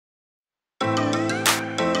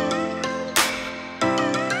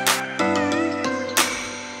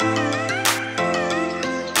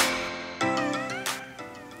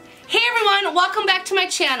to my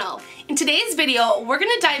channel. In today's video, we're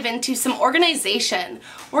going to dive into some organization.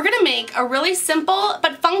 We're going to make a really simple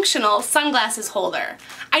but functional sunglasses holder.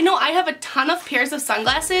 I know I have a ton of pairs of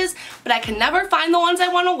sunglasses, but I can never find the ones I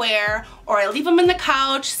want to wear, or I leave them in the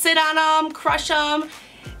couch, sit on them, crush them,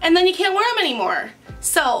 and then you can't wear them anymore.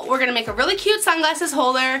 So we're going to make a really cute sunglasses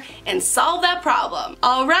holder and solve that problem.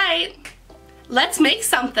 Alright, let's make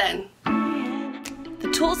something.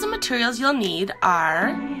 The tools and materials you'll need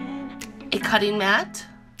are a cutting mat,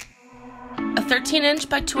 a 13-inch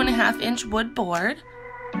by 2.5-inch wood board,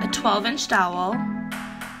 a 12-inch dowel,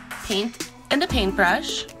 paint and a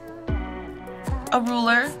paintbrush, a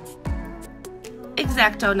ruler,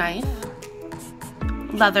 Xacto knife,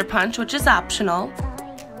 leather punch, which is optional,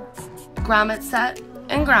 Grommet set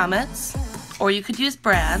and grommets, or you could use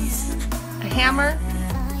brads, a hammer,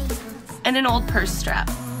 and an old purse strap.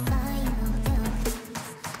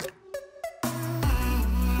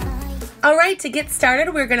 Alright, to get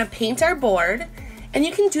started, we're going to paint our board, and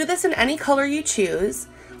you can do this in any color you choose.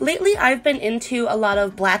 Lately, I've been into a lot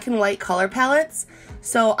of black and white color palettes,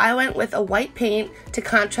 so I went with a white paint to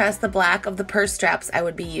contrast the black of the purse straps I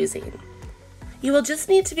would be using. You will just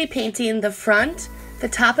need to be painting the front, the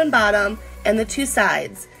top and bottom, and the two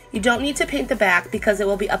sides. You don't need to paint the back because it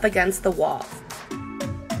will be up against the wall.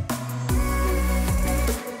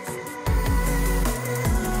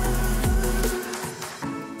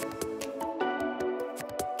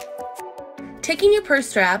 Taking your purse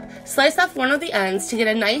strap, slice off one of the ends to get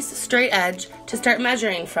a nice straight edge to start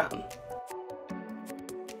measuring from.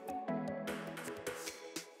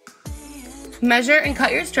 Measure and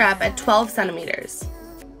cut your strap at 12 centimeters.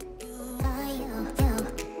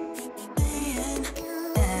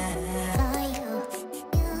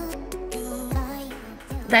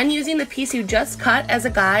 Then, using the piece you just cut as a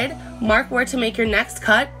guide, mark where to make your next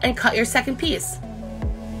cut and cut your second piece.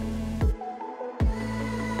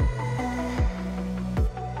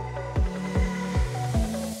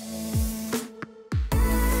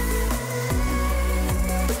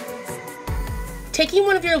 Taking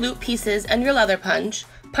one of your loop pieces and your leather punch,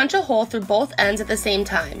 punch a hole through both ends at the same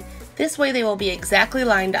time. This way they will be exactly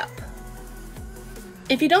lined up.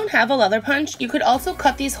 If you don't have a leather punch, you could also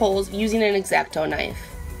cut these holes using an Xacto knife.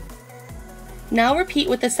 Now repeat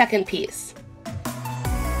with the second piece.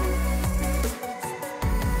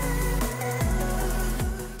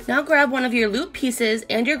 Now grab one of your loop pieces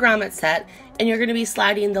and your grommet set, and you're going to be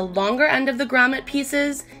sliding the longer end of the grommet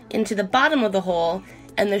pieces into the bottom of the hole,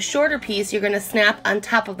 and the shorter piece you're going to snap on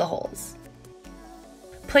top of the holes.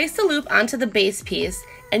 Place the loop onto the base piece,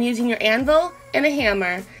 and using your anvil and a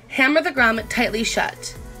hammer, hammer the grommet tightly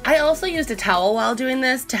shut. I also used a towel while doing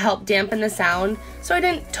this to help dampen the sound, so I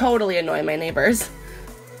didn't totally annoy my neighbors.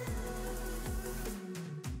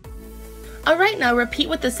 Alright, now repeat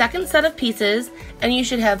with the second set of pieces, and you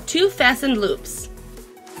should have 2 fastened loops.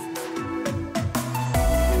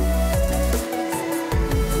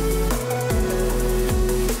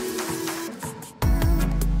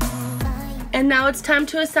 And now it's time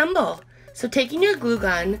to assemble. So taking your glue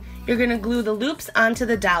gun, you're going to glue the loops onto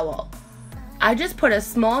the dowel. I just put a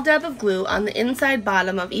small dab of glue on the inside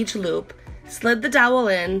bottom of each loop, slid the dowel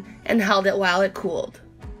in, and held it while it cooled.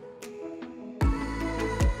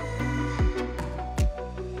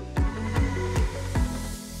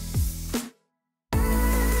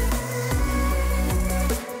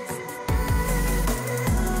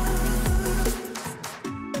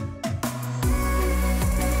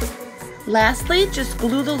 Lastly, just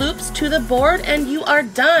glue the loops to the board and you are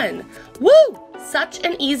done. Woo! Such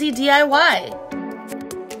an easy DIY.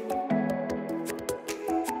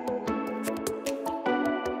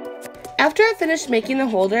 After I finished making the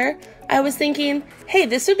holder, I was thinking, hey,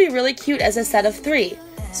 this would be really cute as a set of 3.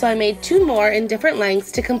 So I made 2 more in different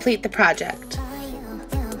lengths to complete the project.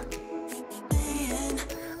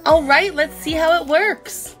 Alright, let's see how it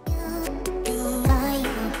works.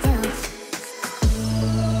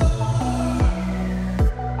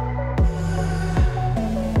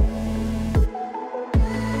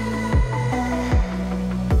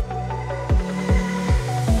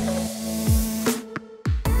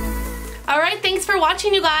 Alright, thanks for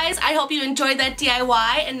watching, you guys. I hope you enjoyed that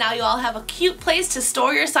DIY, and now you all have a cute place to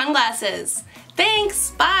store your sunglasses.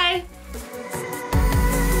 Thanks, bye!